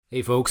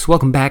Hey folks,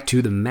 welcome back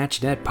to the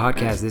MatchNet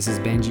podcast. This is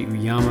Benji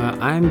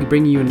Uyama. I'm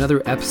bringing you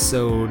another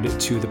episode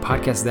to the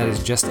podcast that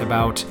is just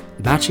about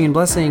matching and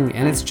blessing,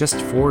 and it's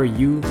just for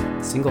you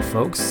single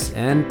folks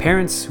and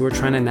parents who are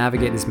trying to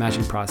navigate this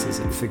matching process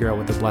and figure out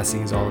what the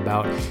blessing is all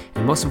about.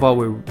 And most of all,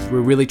 we're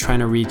really trying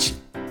to reach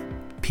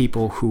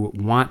people who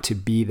want to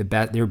be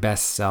their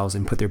best selves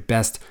and put their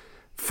best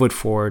foot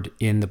forward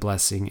in the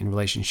blessing and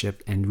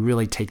relationship and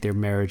really take their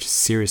marriage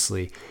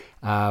seriously.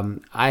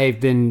 I've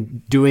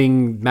been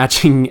doing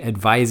matching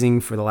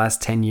advising for the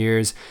last 10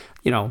 years,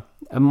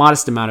 a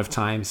modest amount of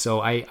time.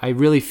 So I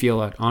really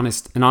feel an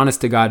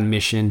honest to God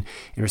mission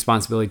and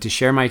responsibility to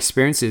share my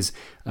experiences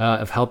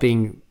of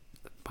helping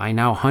by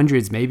now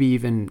hundreds, maybe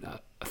even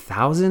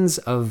thousands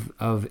of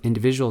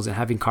individuals and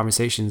having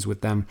conversations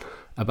with them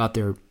about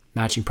their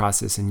matching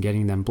process and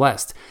getting them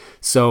blessed.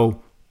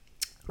 So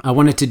I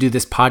wanted to do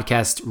this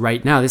podcast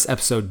right now, this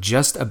episode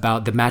just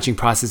about the matching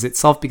process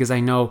itself, because I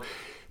know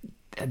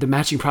the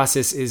matching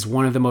process is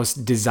one of the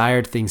most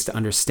desired things to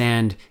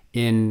understand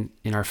in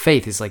our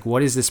faith. It's like,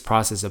 what is this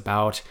process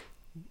about?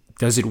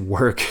 Does it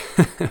work?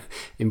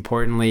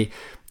 Importantly,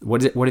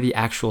 what are the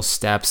actual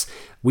steps?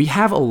 We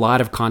have a lot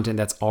of content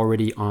that's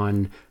already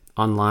online.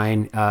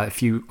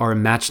 If you are a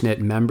MatchNet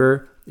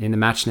member, in the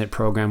MatchNet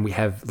program, we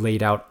have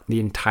laid out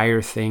the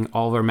entire thing.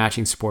 All of our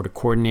matching supported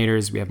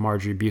coordinators, we have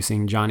Marjorie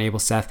Busing, John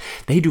Abelseth.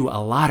 They do a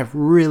lot of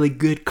really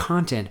good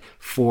content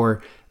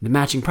for the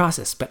matching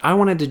process. But I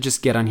wanted to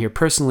just get on here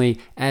personally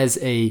as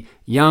a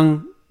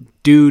young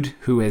dude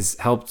who has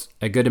helped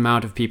a good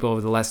amount of people over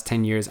the last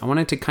 10 years. I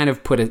wanted to kind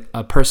of put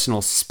a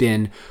personal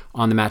spin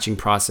on the matching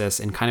process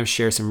and kind of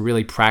share some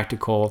really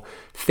practical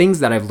things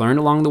that I've learned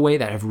along the way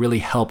that have really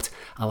helped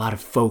a lot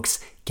of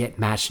folks get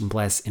matched and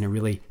blessed in a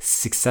really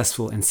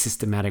successful and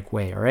systematic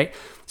way, all right?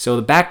 So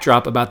the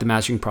backdrop about the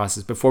matching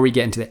process, before we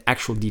get into the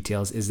actual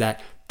details, is that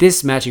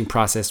this matching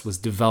process was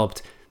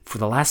developed for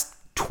the last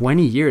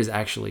 20 years,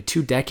 actually,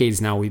 2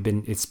 decades now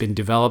it's been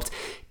developed.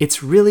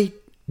 It's really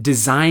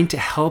designed to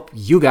help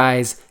you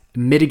guys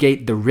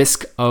mitigate the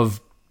risk of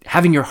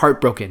having your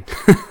heart broken.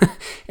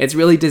 It's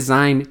really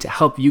designed to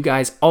help you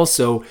guys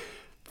also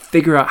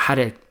figure out how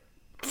to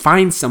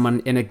find someone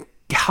in a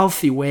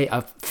healthy way,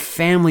 a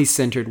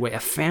family-centered way, a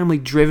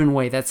family-driven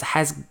way that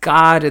has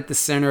God at the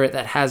center,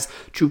 that has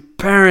true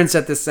parents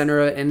at the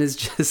center, and is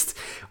just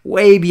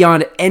way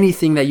beyond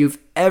anything that you've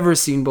ever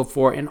seen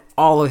before in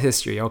all of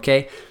history,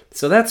 okay?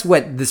 So that's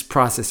what this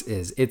process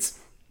is. It's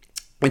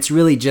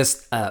really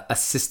just a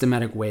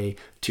systematic way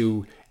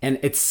to, and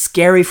it's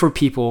scary for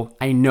people.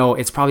 I know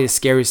it's probably the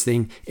scariest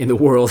thing in the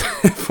world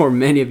for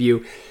many of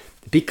you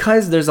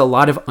because there's a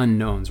lot of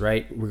unknowns,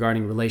 right,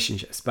 regarding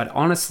relationships. But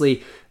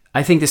honestly,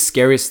 I think the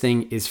scariest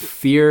thing is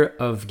fear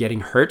of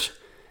getting hurt,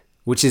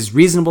 which is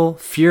reasonable,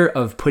 fear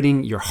of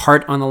putting your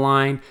heart on the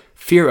line,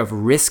 fear of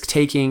risk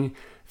taking,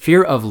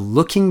 fear of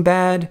looking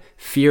bad,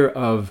 fear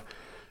of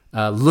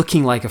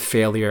looking like a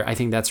failure. I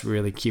think that's a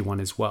really key one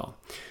as well.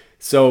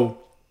 So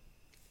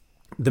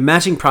the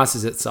matching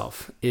process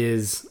itself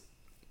is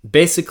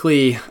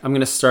basically, I'm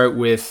going to start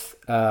with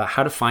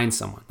how to find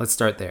someone. Let's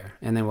start there,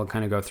 and then we'll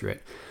kind of go through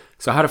it.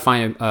 So how to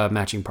find a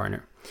matching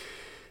partner.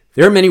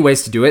 There are many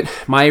ways to do it.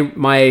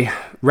 My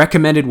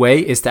recommended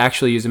way is to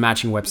actually use a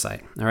matching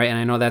website. All right, and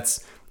I know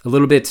that's a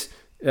little bit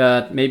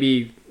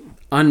maybe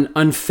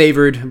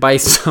unfavored by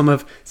some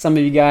of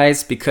you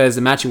guys because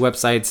the matching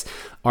websites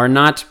are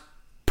not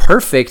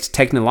perfect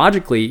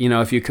technologically.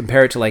 If you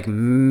compare it to like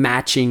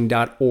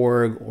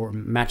matching.org or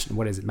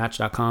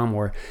match.com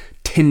or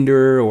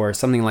Tinder or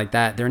something like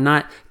that, they're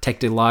not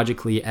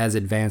technologically as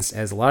advanced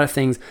as a lot of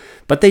things,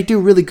 but they do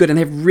really good and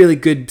they have really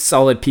good,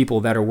 solid people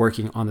that are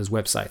working on those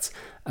websites.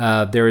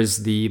 There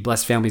is the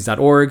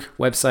blessedfamilies.org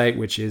website,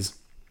 which is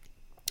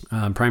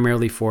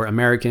primarily for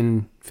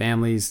American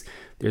families.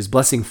 There's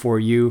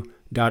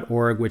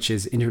blessing4you.org, which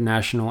is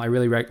international. I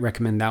really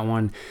recommend that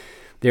one.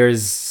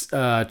 There's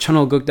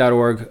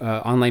channelgook.org,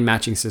 online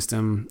matching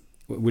system,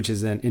 which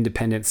is an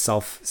independent,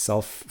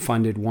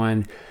 self-funded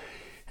one.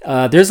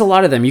 There's a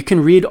lot of them. You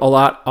can read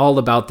all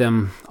about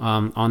them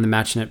on the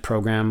MatchNet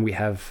program. We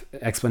have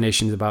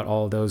explanations about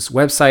all of those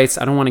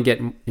websites. I don't want to get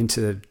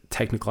into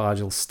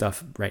technological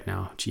stuff right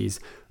now,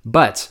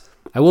 but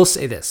I will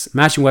say this: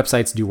 matching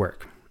websites do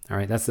work. All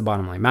right, that's the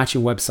bottom line.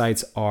 Matching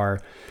websites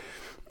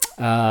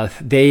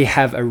they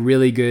have a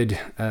really good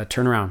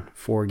turnaround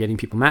for getting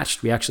people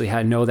matched. We actually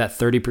know that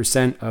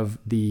 30%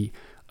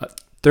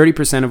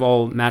 of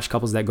all matched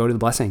couples that go to the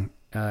blessing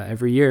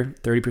every year,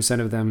 30%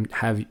 of them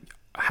have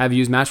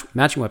used matching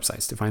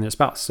websites to find their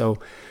spouse. So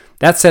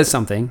that says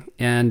something,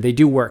 and they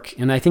do work.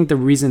 And I think the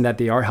reason that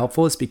they are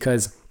helpful is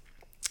because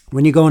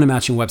when you go on a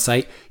matching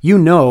website, you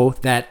know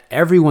that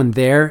everyone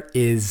there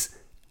is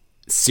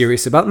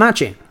serious about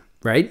matching,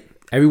 right?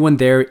 Everyone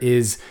there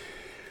is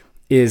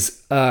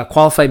a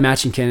qualified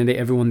matching candidate.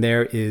 Everyone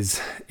there is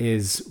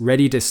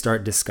ready to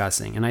start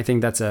discussing. And I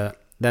think that's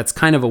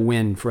kind of a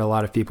win for a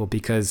lot of people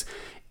because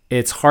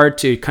it's hard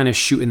to kind of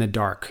shoot in the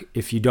dark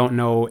if you don't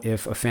know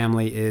if a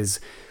family is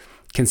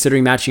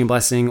considering Matching and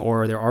Blessing,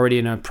 or they're already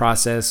in a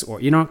process, or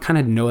you don't kind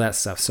of know that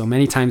stuff. So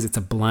many times it's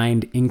a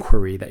blind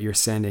inquiry that you're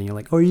sending. You're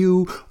like, are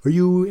you,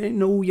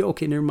 no, you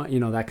okay, never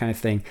mind, that kind of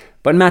thing.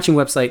 But matching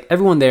website,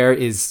 everyone there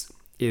is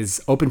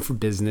open for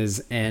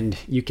business, and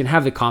you can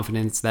have the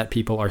confidence that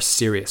people are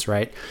serious,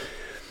 right?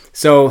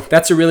 So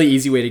that's a really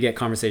easy way to get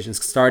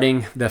conversations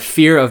starting. The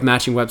fear of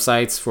matching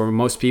websites for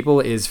most people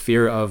is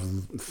fear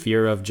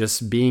of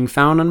just being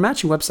found on a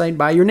matching website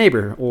by your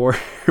neighbor or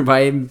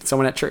by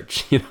someone at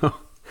church,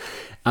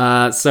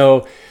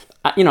 So,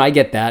 I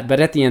get that, but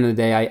at the end of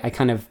the day, I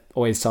kind of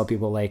always tell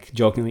people, like,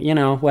 jokingly,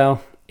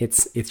 well,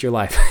 it's your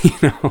life.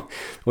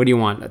 What do you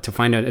want? To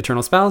find an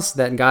eternal spouse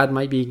that God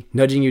might be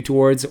nudging you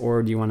towards,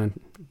 or do you want to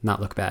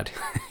not look bad,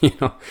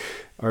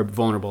 or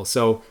vulnerable?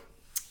 So,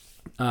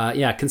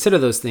 consider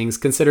those things.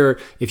 Consider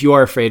if you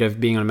are afraid of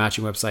being on a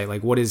matching website,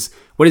 like what is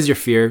your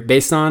fear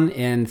based on,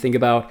 and think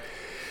about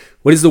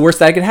what is the worst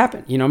that could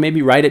happen.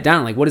 Maybe write it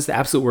down. Like, what is the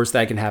absolute worst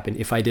that can happen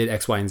if I did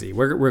X, Y, and Z,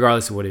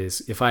 regardless of what it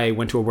is. If I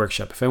went to a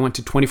workshop, if I went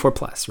to 24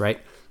 plus, right?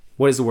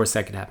 What is the worst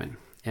that could happen?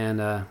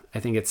 And I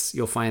think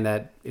you'll find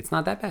that it's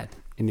not that bad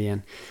in the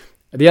end.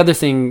 The other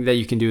thing that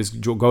you can do is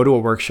go to a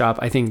workshop.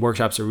 I think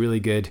workshops are really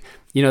good.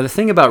 The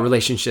thing about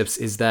relationships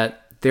is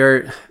that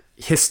they're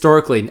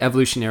historically and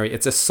evolutionary.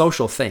 It's a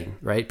social thing,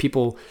 right?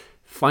 People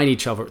find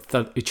each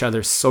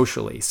other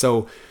socially.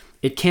 So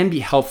it can be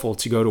helpful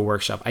to go to a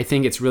workshop. I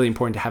think it's really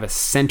important to have a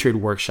centered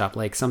workshop,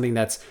 like something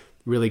that's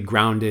really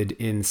grounded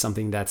in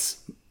something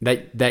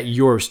that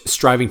you're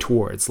striving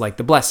towards, like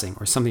the blessing,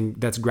 or something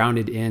that's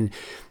grounded in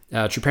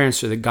true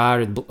parents, or the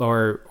God,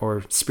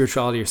 or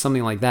spirituality, or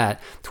something like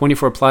that.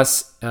 24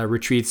 plus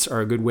retreats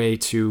are a good way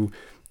to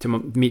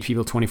meet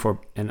people 24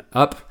 and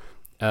up.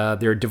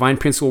 There are Divine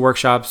Principle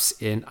workshops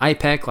in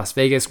IPEC, Las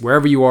Vegas,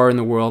 wherever you are in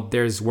the world.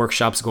 There's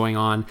workshops going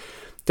on.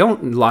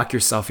 Don't lock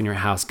yourself in your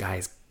house,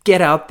 guys. Get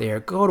out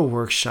there, go to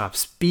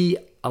workshops, be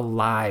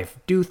alive,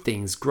 do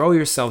things, grow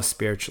yourself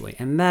spiritually.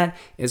 And that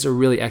is a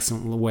really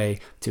excellent way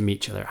to meet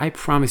each other. I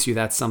promise you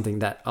that's something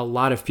that a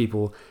lot of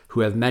people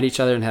who have met each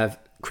other and have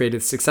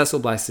created successful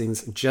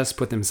blessings just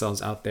put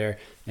themselves out there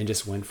and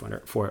just went for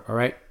it. All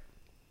right.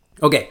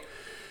 Okay.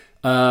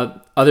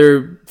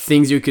 Other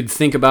things you could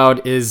think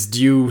about is,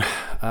 do you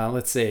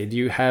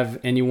have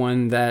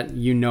anyone that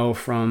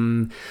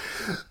from,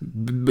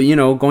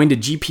 going to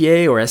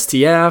GPA or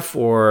STF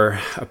or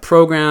a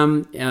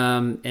program,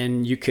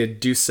 and you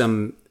could do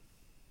some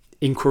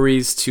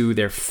inquiries to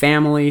their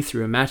family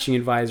through a matching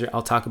advisor.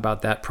 I'll talk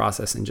about that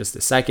process in just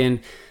a second.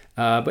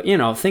 But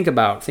think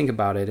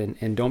about it,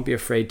 and don't be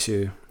afraid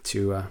to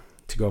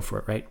go for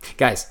it, right?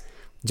 Guys,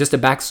 just a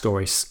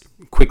backstory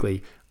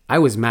quickly. I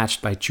was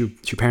matched by True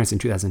Parents in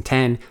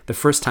 2010, the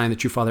first time the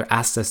True Father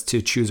asked us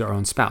to choose our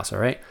own spouse, all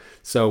right?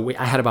 So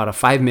I had about a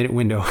 5-minute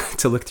window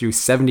to look through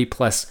 70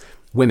 plus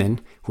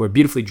women who are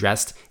beautifully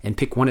dressed and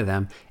pick one of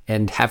them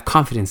and have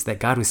confidence that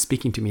God was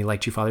speaking to me like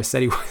True Father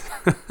said he was.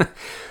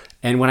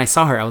 And when I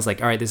saw her, I was like,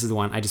 all right, this is the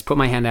one. I just put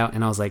my hand out,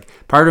 and I was like,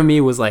 part of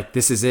me was like,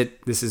 this is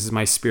it. This is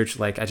my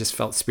spiritual, I just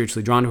felt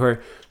spiritually drawn to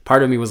her.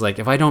 Part of me was like,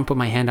 if I don't put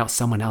my hand out,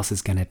 someone else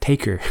is going to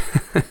take her.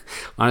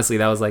 Honestly,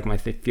 that was like my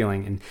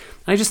feeling. And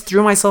I just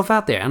threw myself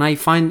out there. And I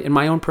find in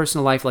my own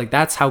personal life,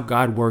 that's how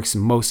God works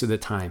most of the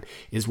time,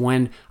 is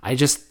when I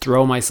just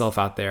throw myself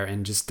out there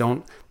and just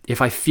don't,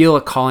 if I feel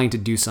a calling to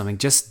do something,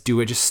 just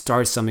do it. Just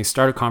start something,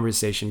 start a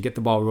conversation, get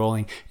the ball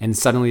rolling. And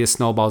suddenly the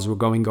snowballs were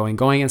going.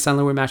 And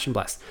suddenly we're matched and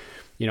blessed.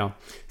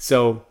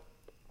 So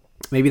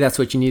maybe that's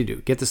what you need to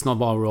do. Get the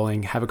snowball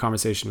rolling, have a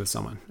conversation with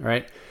someone, all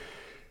right?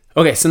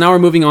 Okay, so now we're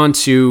moving on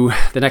to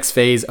the next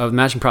phase of the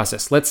matching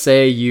process. Let's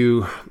say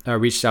you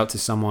reached out to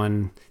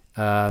someone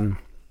through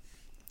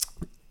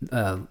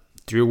a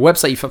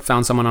website. You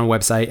found someone on a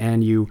website,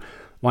 and you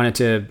wanted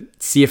to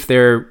see if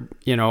they're,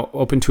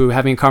 open to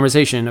having a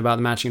conversation about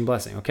the matching and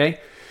blessing, okay?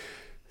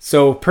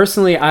 So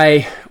personally,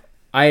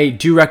 I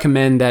do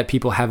recommend that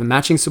people have a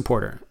matching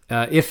supporter.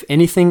 If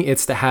anything,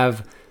 it's to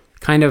have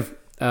kind of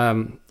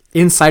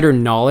insider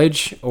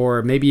knowledge,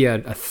 or maybe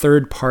a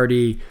third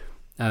party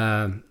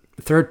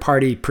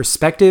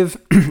perspective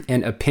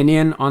and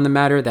opinion on the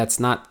matter that's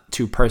not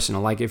too personal.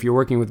 Like if you're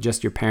working with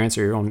just your parents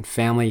or your own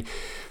family,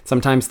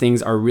 sometimes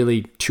things are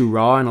really too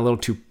raw and a little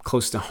too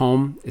close to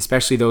home,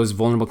 especially those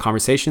vulnerable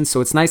conversations. So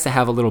it's nice to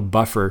have a little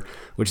buffer,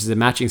 which is a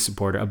matching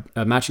supporter.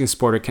 A matching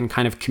supporter can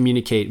kind of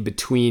communicate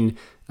between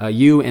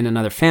you and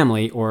another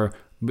family, or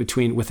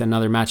with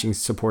another matching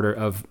supporter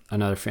of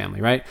another family,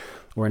 right?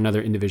 Or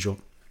another individual.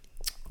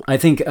 I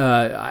think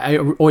I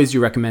always do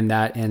recommend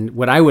that. And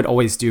what I would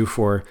always do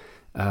for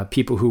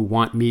people who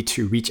want me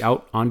to reach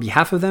out on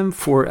behalf of them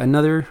for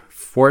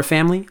a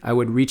family, I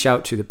would reach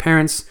out to the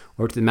parents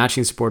or to the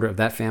matching supporter of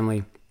that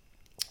family.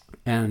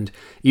 And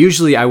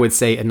usually I would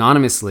say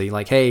anonymously,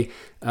 like, hey,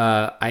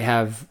 I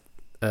have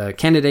a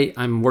candidate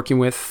I'm working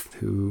with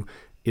who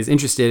is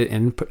interested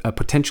in a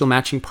potential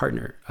matching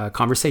partner,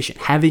 conversation,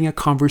 having a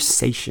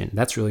conversation.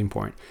 That's really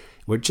important.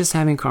 We're just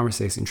having a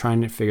conversation,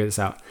 trying to figure this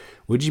out.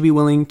 Would you be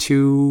willing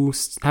to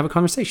have a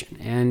conversation?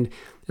 And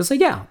It's like,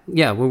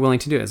 yeah, we're willing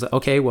to do it. It's like,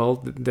 okay, well,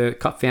 the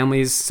family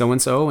is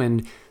so-and-so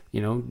and,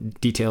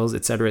 details,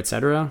 et cetera, et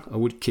cetera.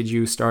 Could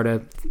you start a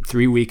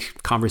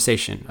 3-week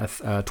conversation, a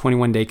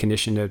 21-day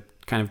condition to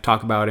kind of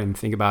talk about it and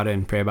think about it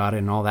and pray about it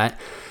and all that?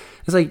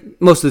 It's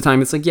like, most of the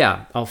time it's like,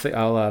 yeah,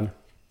 I'll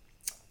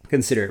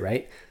consider it,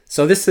 right?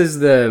 So this is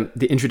the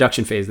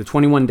introduction phase, the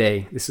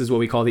 21-day. This is what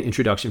we call the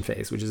introduction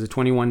phase, which is a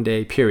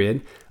 21-day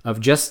period of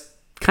just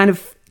kind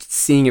of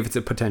seeing if it's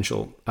a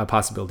potential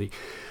possibility.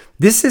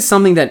 This is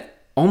something that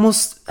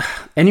almost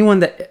anyone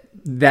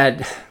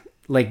that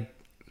like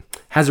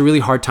has a really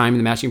hard time in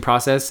the matching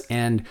process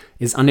and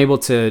is unable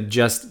to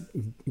just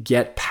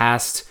get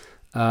past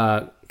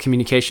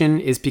communication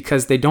is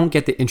because they don't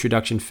get the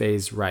introduction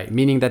phase right,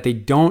 meaning that they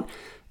don't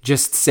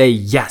just say,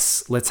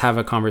 yes, let's have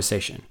a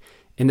conversation.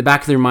 In the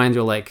back of their mind,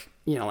 they're like,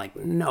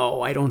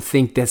 no, I don't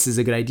think this is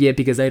a good idea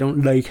because I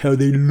don't like how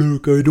they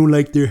look, or I don't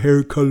like their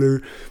hair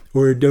color,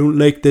 or I don't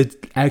like the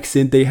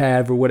accent they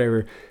have, or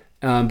whatever.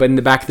 But in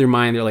the back of their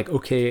mind, they're like,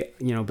 okay,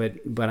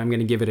 but I'm going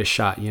to give it a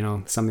shot,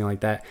 something like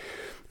that.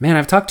 Man,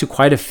 I've talked to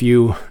quite a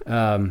few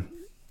men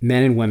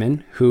and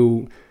women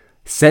who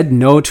said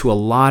no to a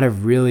lot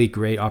of really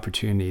great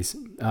opportunities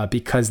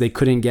because they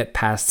couldn't get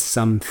past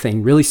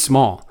something really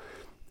small,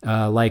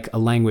 like a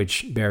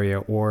language barrier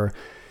or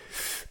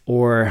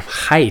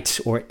height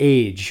or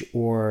age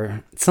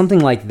or something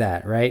like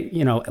that, right?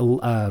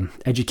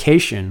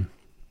 Education,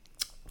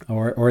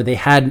 or they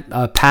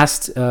had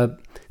past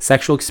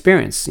sexual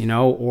experience,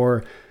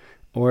 or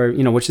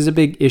which is a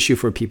big issue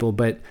for people.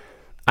 But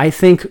I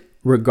think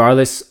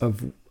regardless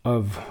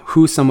of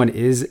who someone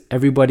is,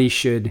 everybody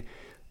should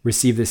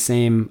receive the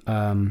same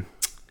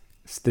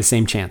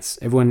chance.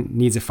 Everyone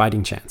needs a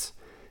fighting chance,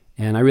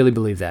 and I really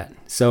believe that.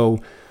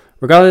 So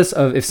regardless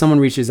of if someone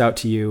reaches out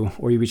to you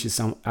or you reach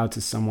out to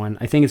someone,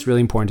 I think it's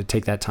really important to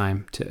take that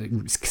time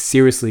to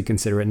seriously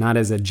consider it, not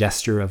as a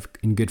gesture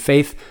in good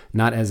faith,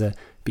 not as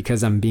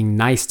because I'm being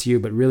nice to you,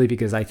 but really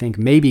because I think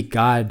maybe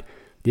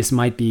this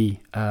might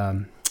be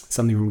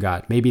something from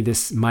God. Maybe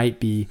this might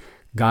be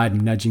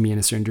God nudging me in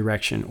a certain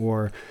direction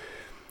or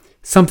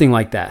something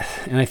like that.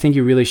 And I think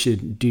you really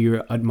should do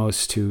your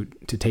utmost to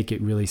take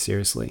it really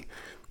seriously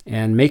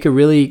and make a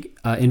really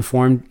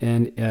informed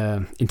and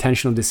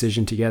intentional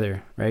decision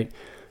together, right?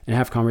 And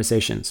have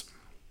conversations.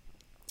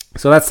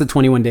 So that's the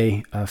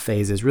 21-day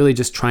phase, is really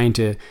just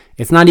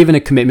it's not even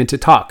a commitment to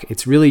talk.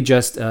 It's really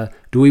just,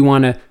 do we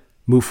want to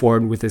move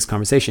forward with this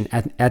conversation?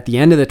 At the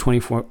end of the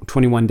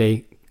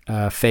 21-day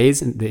phase,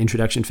 the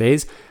introduction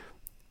phase,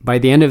 by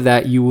the end of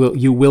that, you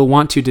will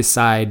want to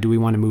decide, do we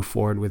want to move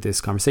forward with this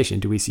conversation?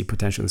 Do we see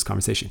potential in this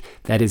conversation?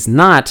 That is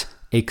not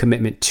a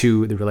commitment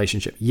to the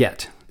relationship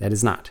yet. That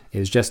is not. It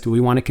is just, do we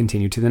want to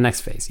continue to the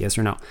next phase? Yes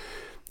or no?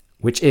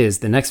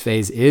 The next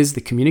phase is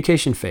the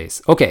communication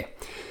phase. Okay.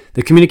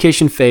 The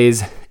communication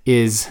phase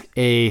is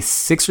a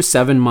 6 or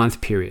 7 month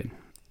period.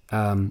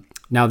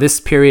 Now this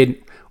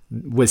period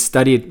was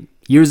studied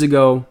years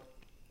ago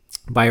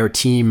by our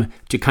team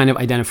to kind of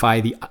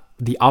identify the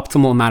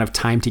optimal amount of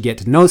time to get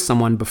to know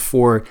someone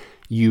before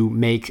you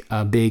make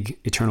a big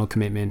eternal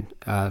commitment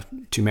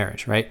to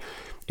marriage, right?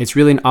 It's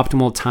really an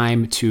optimal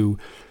time to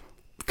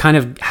kind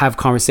of have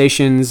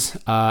conversations,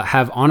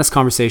 have honest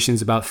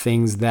conversations about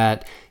things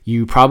that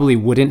you probably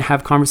wouldn't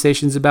have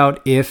conversations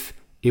about if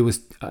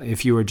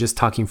you were just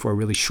talking for a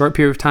really short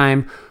period of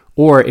time,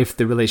 or if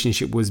the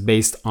relationship was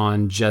based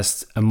on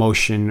just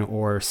emotion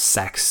or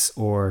sex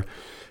or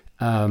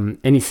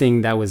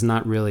anything that was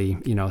not really,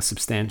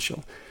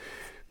 substantial.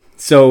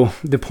 So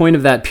the point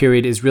of that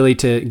period is really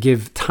to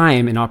give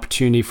time and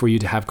opportunity for you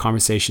to have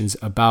conversations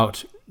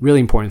about really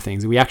important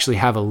things. We actually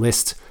have a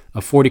list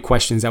of 40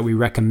 questions that we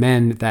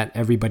recommend that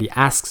everybody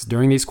asks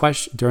during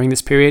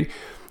this period,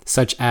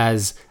 such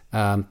as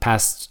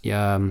past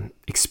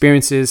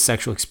experiences,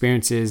 sexual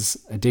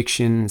experiences,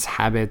 addictions,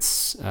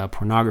 habits,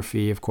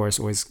 pornography, of course,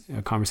 always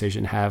a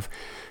conversation to have.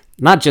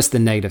 Not just the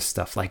negative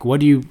stuff, like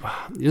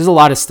there's a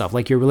lot of stuff,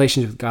 like your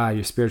relationship with God,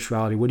 your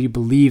spirituality, what do you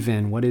believe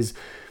in, what is,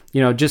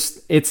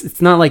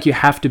 it's not like you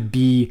have to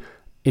be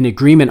in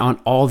agreement on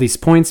all these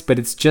points, but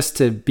it's just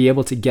to be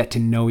able to get to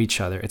know each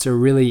other. It's a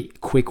really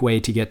quick way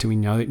to get to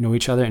know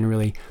each other in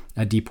really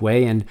a deep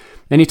way. And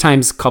many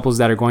times couples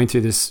that are going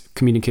through this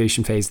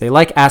communication phase, they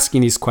like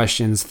asking these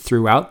questions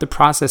throughout the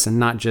process and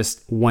not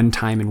just one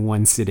time in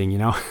one sitting,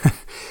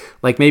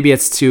 like maybe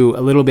it's a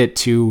little bit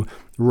too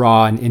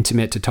raw and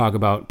intimate to talk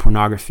about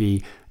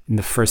pornography in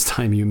the first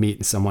time you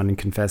meet someone and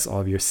confess all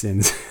of your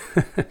sins.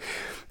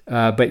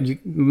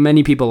 But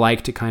many people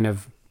like to kind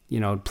of,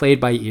 play it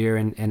by ear,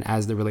 and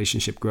as the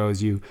relationship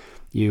grows, you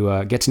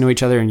get to know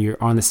each other and you're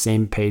on the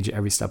same page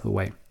every step of the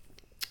way.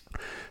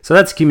 So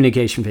that's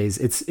communication phase.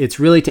 It's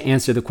really to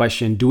answer the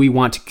question, do we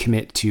want to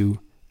commit to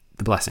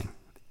the blessing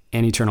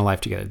and eternal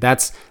life together?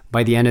 That's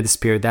by the end of this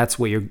period, that's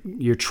what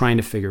you're trying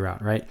to figure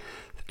out, right?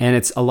 And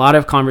it's a lot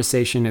of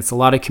conversation, it's a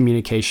lot of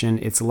communication,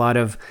 it's a lot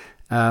of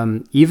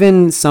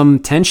even some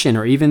tension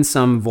or even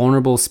some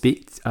vulnerable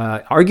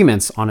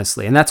arguments,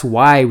 honestly. And that's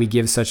why we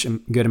give such a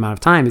good amount of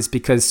time, is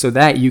because so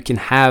that you can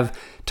have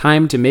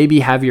time to maybe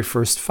have your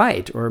first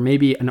fight, or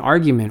maybe an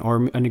argument,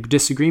 or a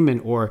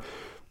disagreement, or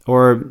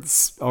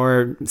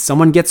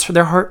someone gets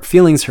their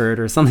feelings hurt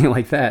or something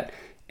like that.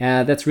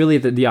 That's really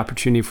the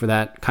opportunity for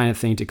that kind of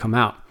thing to come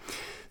out.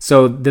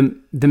 So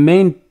the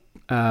main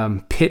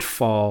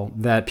pitfall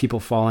that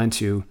people fall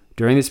into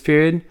during this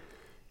period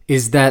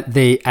is that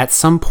they at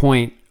some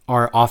point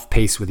are off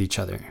pace with each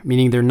other,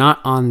 meaning they're not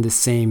on the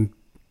same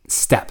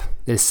step,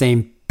 the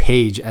same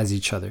page as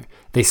each other.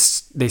 They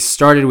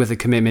started with a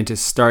commitment to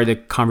start the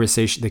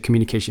conversation, the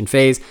communication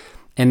phase,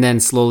 and then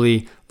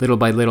slowly, little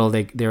by little,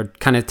 they're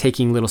kind of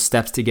taking little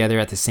steps together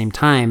at the same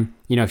time.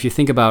 If you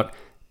think about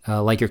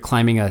like you're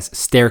climbing a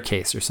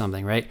staircase or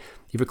something, right?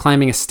 If you're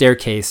climbing a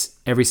staircase,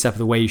 every step of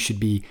the way you should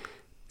be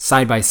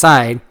side by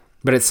side,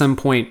 but at some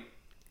point,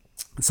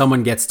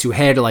 someone gets too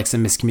ahead, or like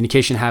some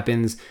miscommunication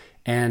happens,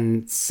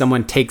 and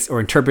someone takes or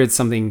interprets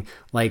something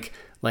like,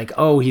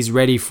 oh, he's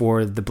ready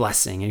for the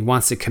blessing and he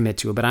wants to commit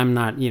to it, but I'm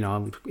not,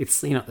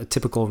 it's, the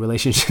typical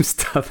relationship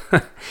stuff.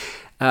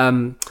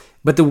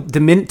 But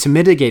to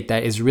mitigate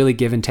that is really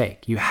give and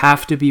take. You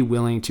have to be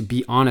willing to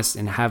be honest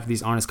and have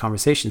these honest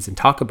conversations and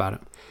talk about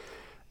it.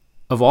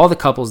 Of all the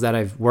couples that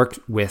I've worked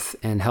with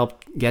and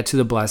helped get to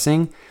the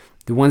blessing,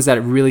 the ones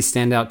that really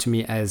stand out to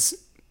me as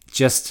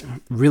just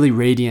really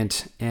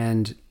radiant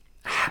and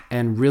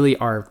really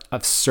are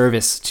of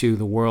service to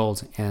the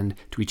world and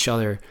to each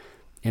other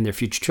and their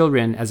future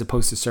children, as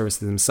opposed to service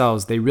to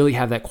themselves, they really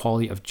have that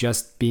quality of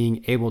just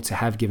being able to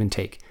have give and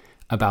take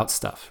about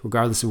stuff,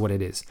 regardless of what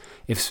it is.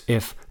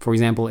 If for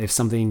example, if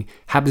something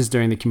happens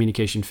during the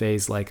communication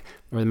phase, or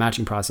the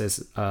matching process,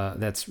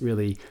 that's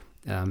really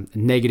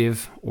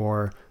negative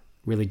or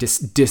really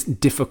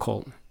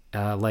difficult,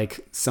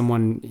 like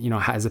someone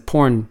has a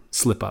porn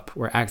slip up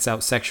or acts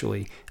out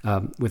sexually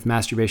with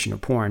masturbation or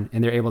porn,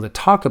 and they're able to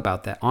talk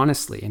about that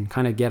honestly and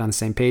kind of get on the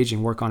same page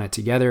and work on it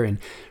together and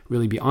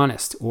really be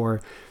honest.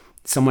 Or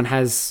someone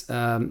has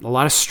a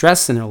lot of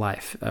stress in their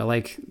life,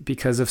 like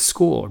because of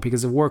school or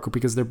because of work or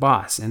because of their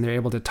boss, and they're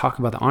able to talk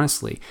about that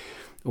honestly.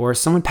 Or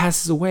someone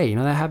passes away,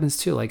 that happens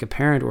too, like a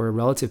parent or a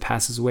relative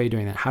passes away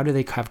during that. How do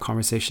they have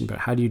conversation about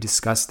how do you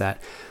discuss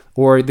that?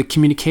 Or the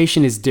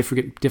communication is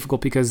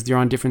difficult because you're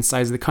on different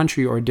sides of the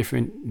country, or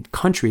different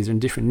countries or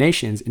different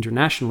nations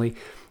internationally,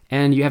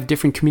 and you have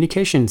different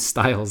communication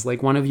styles.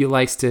 Like one of you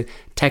likes to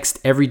text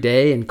every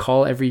day and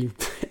call every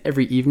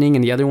evening,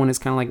 and the other one is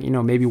kind of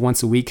like, maybe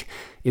once a week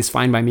is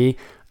fine by me.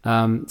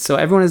 So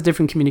everyone has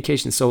different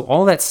communication. So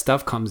all that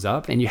stuff comes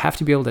up, and you have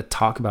to be able to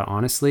talk about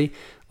honestly,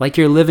 like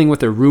you're living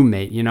with a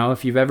roommate.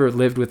 If you've ever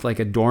lived with like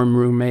a dorm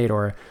roommate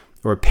or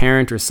a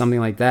parent or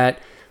something like that,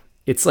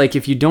 it's like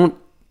if you don't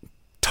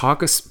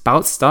talk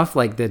about stuff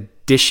like the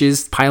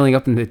dishes piling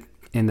up in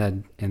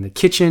the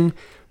kitchen,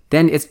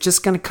 then it's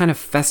just going to kind of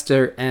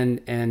fester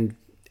and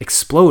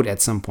explode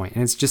at some point,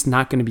 and it's just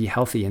not going to be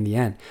healthy in the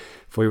end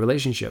for your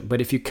relationship. But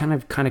if you kind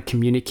of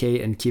communicate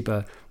and keep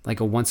a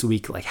once a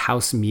week like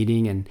house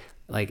meeting and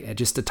like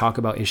just to talk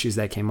about issues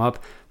that came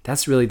up,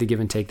 that's really the give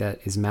and take that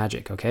is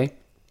magic. Okay.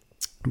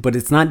 But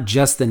it's not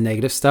just the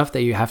negative stuff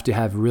that you have to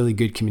have really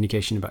good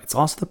communication about. It's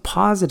also the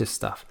positive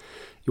stuff.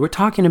 We're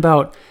talking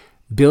about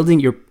building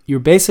you're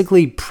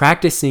basically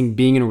practicing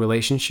being in a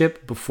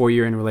relationship before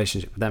you're in a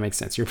relationship, if that makes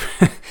sense.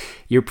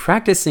 You're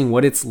practicing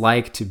what it's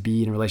like to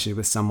be in a relationship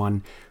with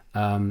someone,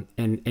 and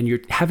you're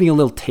having a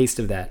little taste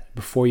of that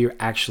before you're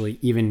actually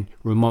even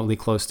remotely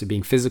close to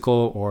being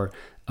physical or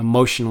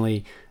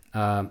emotionally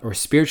or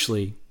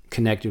spiritually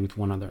connected with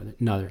one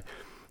another.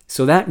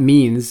 So that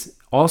means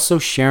also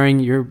sharing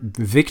your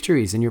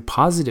victories and your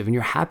positive and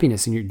your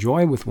happiness and your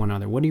joy with one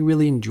another. What do you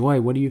really enjoy?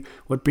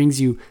 What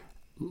brings you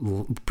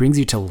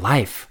to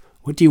life?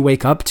 What do you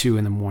wake up to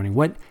in the morning?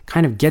 What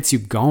kind of gets you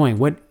going?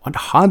 What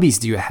hobbies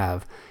do you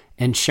have?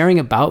 And sharing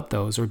about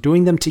those, or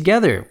doing them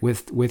together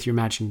with your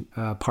matching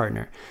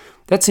partner.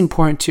 That's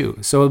important too.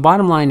 So the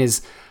bottom line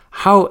is,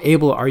 how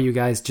able are you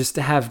guys just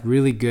to have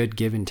really good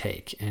give and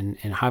take and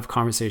have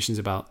conversations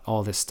about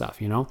all this stuff?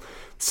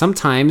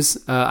 Sometimes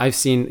I've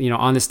seen,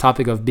 on this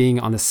topic of being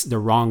on the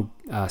wrong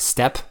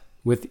step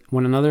with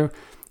one another.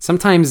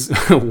 Sometimes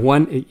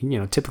one,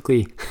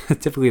 typically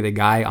the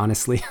guy,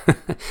 honestly,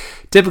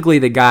 typically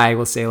the guy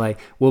will say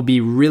will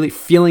be really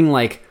feeling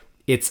like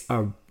it's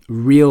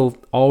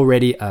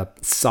already a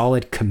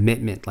solid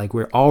commitment. Like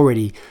we're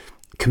already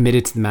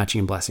committed to the matching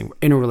and blessing. We're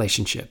in a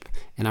relationship,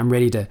 and I'm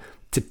ready to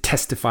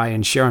testify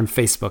and share on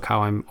Facebook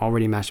how I'm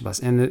already matched and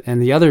blessed.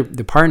 And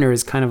the partner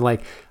is kind of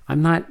like,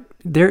 I'm not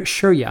there.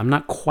 Sure. Yeah. I'm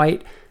not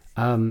quite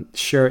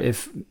sure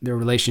if the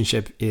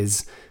relationship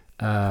is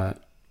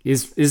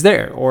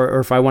there, or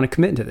if I want to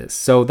commit to this.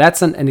 So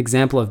that's an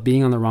example of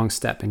being on the wrong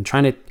step and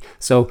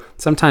so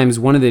sometimes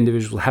one of the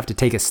individuals will have to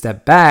take a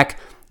step back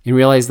and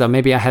realize that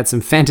maybe I had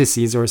some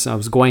fantasies, or so I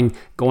was going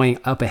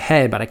up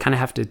ahead, but I kind of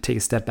have to take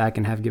a step back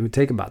and have give and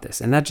take about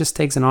this. And that just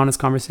takes an honest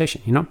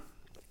conversation,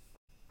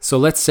 So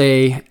let's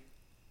say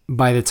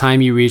by the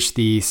time you reach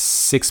the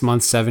 6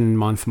 month, 7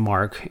 month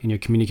mark in your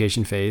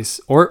communication phase,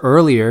 or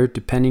earlier,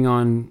 depending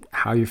on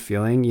how you're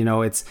feeling,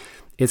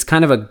 it's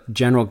kind of a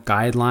general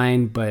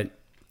guideline, but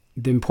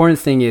the important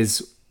thing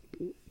is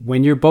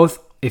if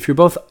you're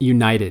both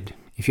united,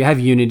 if you have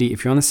unity,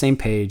 if you're on the same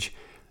page,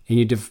 and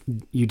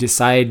you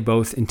decide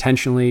both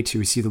intentionally to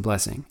receive the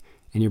blessing,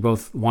 and you're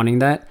both wanting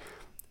that,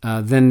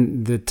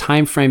 then the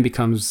time frame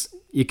becomes,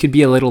 it could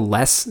be a little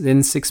less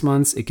than 6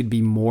 months. It could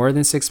be more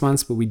than 6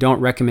 months, but we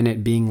don't recommend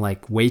it being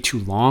like way too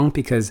long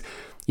because,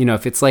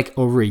 if it's like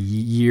over a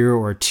year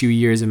or 2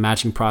 years of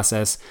matching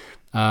process,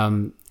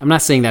 I'm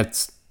not saying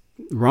that's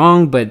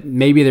wrong, but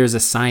maybe there's a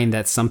sign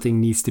that something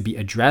needs to be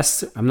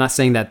addressed. I'm not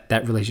saying that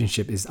that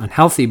relationship is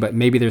unhealthy, but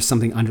maybe there's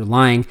something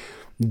underlying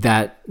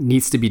that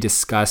needs to be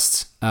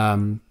discussed.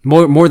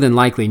 More than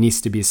likely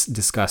needs to be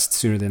discussed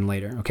sooner than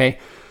later. Okay.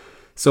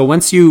 So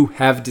once you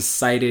have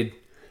decided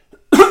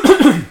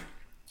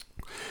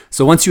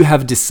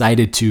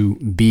to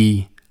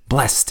be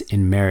blessed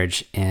in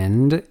marriage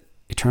and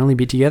eternally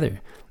be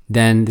together,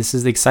 then this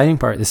is the exciting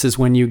part. This is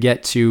when you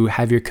get to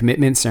have your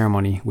commitment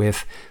ceremony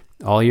with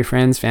all your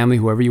friends, family,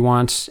 whoever you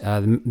want.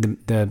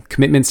 The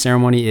commitment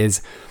ceremony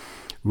is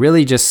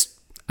really just,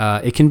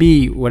 it can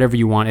be whatever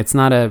you want. It's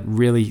not a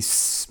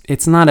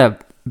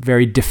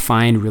very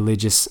defined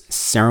religious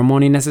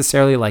ceremony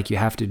necessarily, like you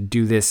have to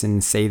do this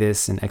and say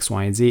this and X,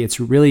 Y, and Z. It's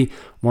really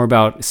more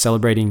about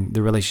celebrating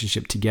the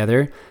relationship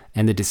together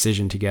and the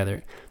decision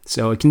together.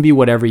 So it can be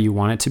whatever you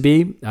want it to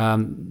be.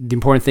 The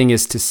important thing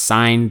is to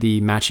sign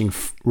the matching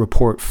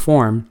report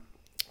form,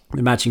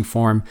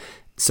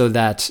 so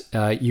that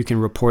you can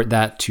report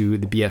that to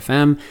the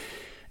BFM.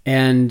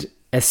 And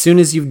as soon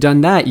as you've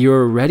done that,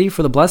 you're ready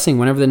for the blessing.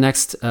 Whenever the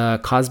next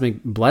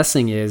cosmic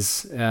blessing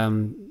is,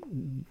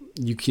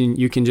 you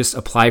can just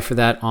apply for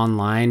that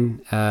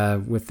online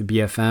with the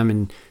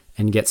BFM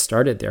and get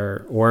started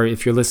there. Or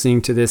if you're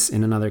listening to this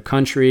in another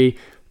country,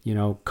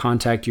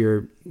 contact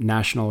your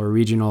national or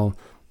regional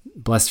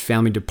Blessed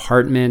Family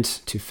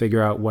Department to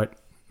figure out what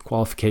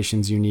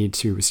qualifications you need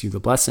to receive the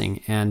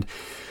blessing. And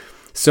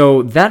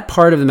so that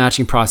part of the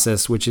matching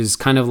process, which is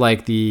kind of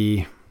like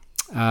the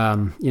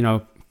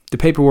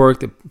paperwork,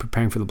 the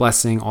preparing for the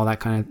blessing, all that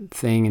kind of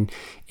thing, and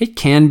it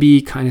can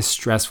be kind of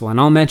stressful. And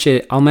I'll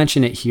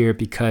mention it here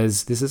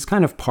because this is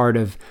kind of part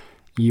of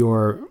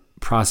your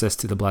process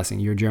to the blessing,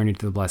 your journey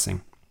to the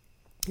blessing.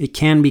 It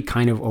can be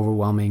kind of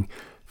overwhelming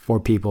for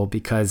people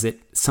because it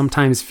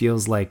sometimes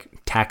feels like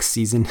tax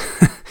season.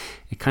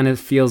 It kind of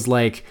feels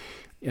like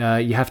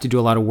you have to do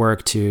a lot of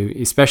work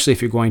especially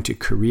if you're going to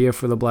Korea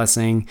for the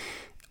blessing,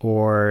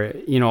 or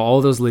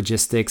all those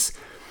logistics.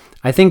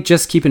 I think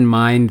just keep in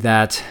mind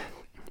that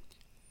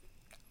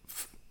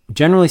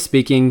generally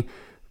speaking,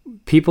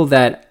 people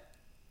that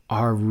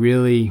are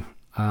really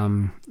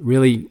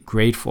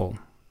grateful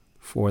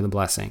for the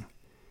blessing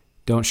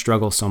don't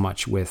struggle so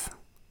much with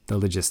the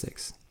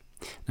logistics.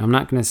 Now, I'm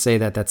not going to say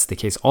that that's the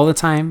case all the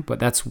time, but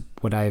that's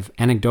what I've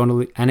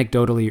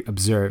anecdotally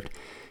observed,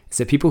 is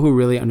that people who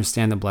really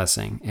understand the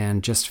blessing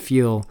and just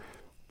feel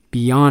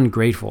beyond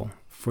grateful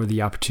for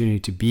the opportunity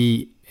to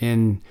be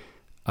in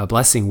a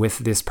blessing with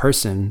this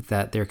person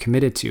that they're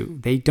committed to,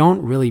 they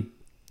don't really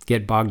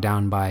get bogged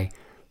down by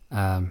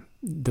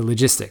the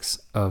logistics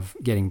of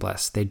getting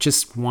blessed. They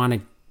just want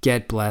to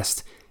get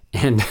blessed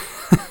and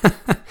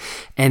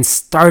and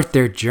start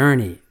their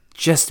journey.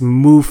 Just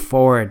move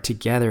forward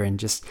together and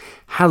just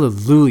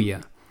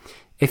hallelujah.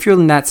 If you're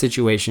in that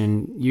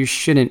situation, you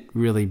shouldn't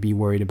really be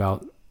worried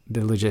about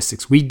the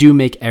logistics. We do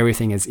make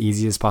everything as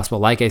easy as possible.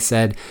 Like I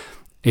said,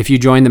 if you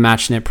join the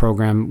MatchNet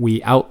program,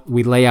 we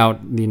lay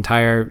out the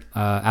entire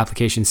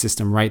application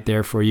system right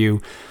there for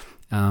you,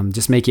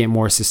 just making it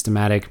more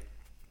systematic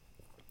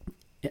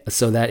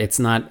so that it's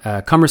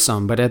not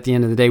cumbersome. But at the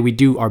end of the day, we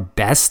do our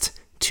best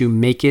to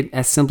make it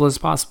as simple as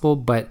possible,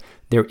 but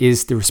there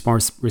is the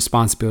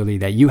responsibility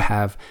that you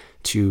have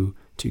to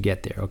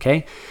get there,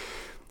 okay?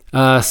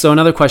 So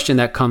another question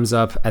that comes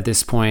up at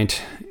this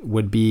point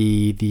would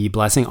be the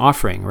blessing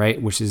offering,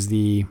 right? Which is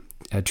the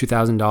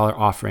 $2,000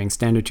 offering,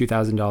 standard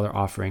 $2,000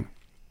 offering.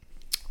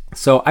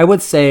 So I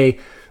would say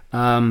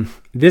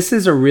this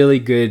is a really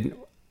good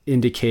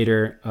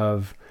indicator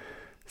of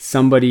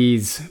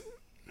somebody's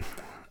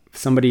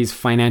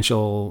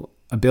financial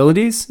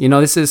abilities.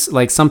 This is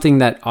like something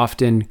that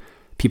often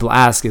people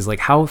ask is like,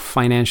 how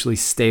financially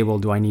stable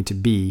do I need to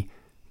be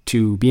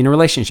in a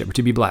relationship or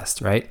to be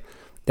blessed, right?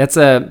 That's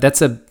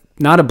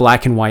not a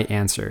black and white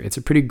answer. It's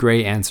a pretty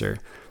gray answer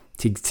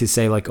to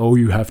say like, oh,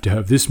 you have to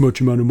have this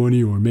much amount of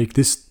money or make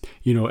this,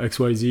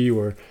 XYZ,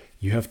 or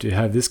you have to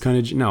have this kind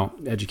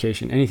of,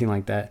 education, anything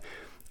like that.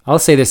 I'll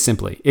say this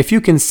simply. If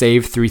you can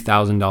save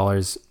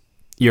 $3,000,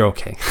 you're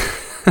okay.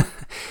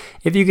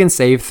 If you can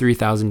save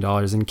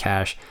 $3,000 in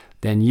cash,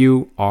 then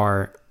you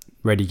are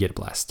ready to get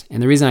blessed.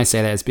 And the reason I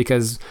say that is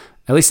because,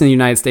 at least in the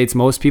United States,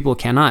 most people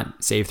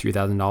cannot save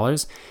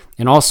 $3,000.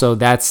 And also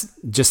that's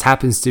just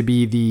happens to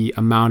be the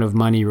amount of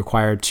money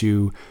required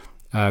to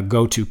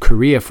go to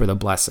Korea for the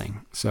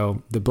blessing.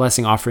 So the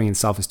blessing offering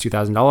itself is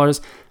 $2,000.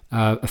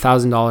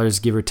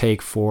 $1,000 give or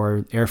take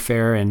for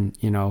airfare and,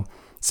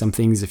 some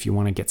things if you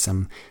want to get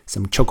some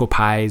choco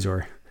pies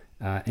or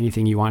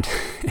anything you want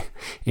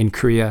in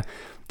Korea,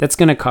 that's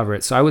going to cover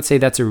it. So I would say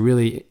that's a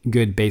really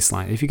good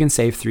baseline. If you can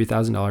save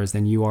 $3,000,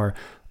 then you are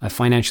a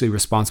financially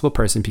responsible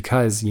person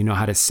because you know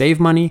how to save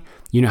money,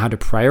 you know how to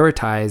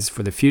prioritize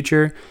for the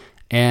future,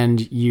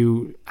 and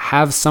you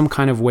have some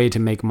kind of way to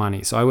make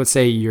money. So I would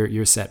say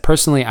you're set.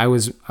 Personally, I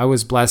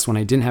was blessed when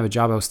I didn't have a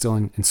job. I was still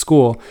in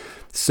school.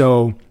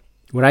 So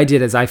what I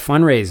did is I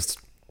fundraised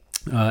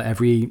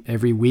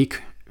every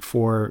week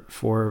for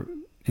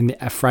in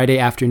the Friday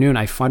afternoon.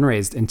 I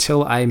fundraised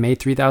until I made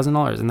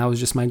 $3,000, and that was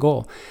just my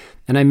goal.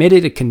 And I made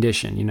it a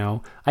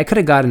condition. I could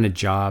have gotten a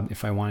job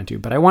if I wanted to,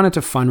 but I wanted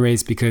to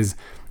fundraise because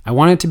I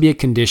wanted to be a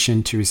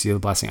condition to receive the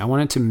blessing. I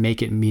wanted to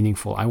make it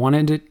meaningful. I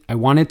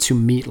wanted to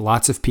meet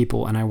lots of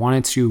people, and I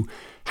wanted to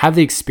have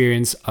the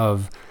experience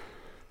of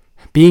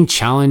being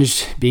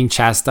challenged, being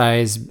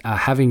chastised,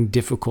 having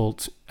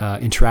difficult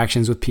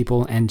interactions with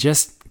people, and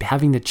just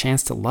having the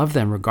chance to love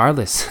them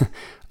regardless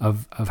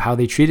of how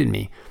they treated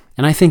me.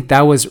 And I think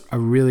that was a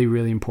really,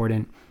 really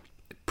important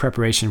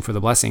preparation for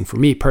the blessing for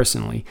me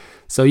personally.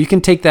 So you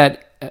can take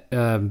that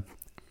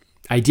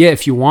idea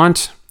if you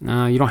want.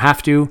 You don't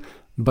have to,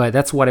 but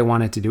that's what I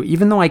wanted to do.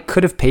 Even though I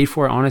could have paid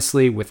for it,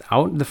 honestly,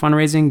 without the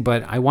fundraising,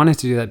 but I wanted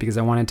to do that because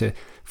I wanted to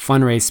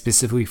fundraise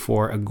specifically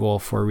for a goal,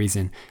 for a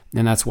reason.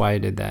 And that's why I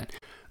did that.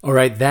 All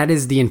right, that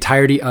is the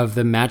entirety of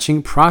the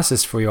matching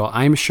process for you all.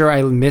 I'm sure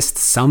I missed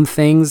some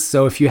things.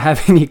 So if you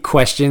have any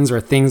questions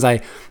or things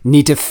I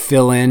need to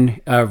fill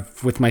in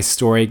with my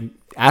story,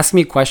 ask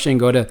me a question.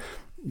 Go to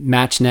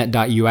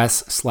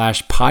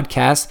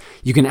matchnet.us/podcast.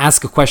 You can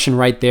ask a question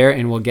right there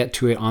and we'll get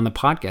to it on the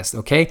podcast.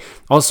 Okay.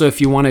 Also,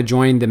 if you want to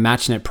join the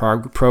MatchNet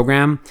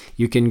program,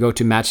 you can go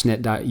to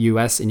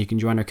matchnet.us and you can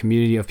join our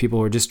community of people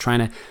who are just trying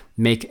to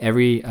make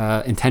every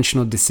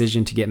intentional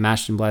decision to get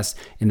matched and blessed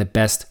in the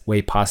best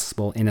way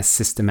possible in a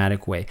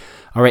systematic way.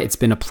 All right. It's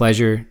been a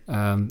pleasure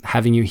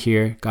having you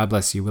here. God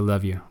bless you. We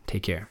love you.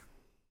 Take care.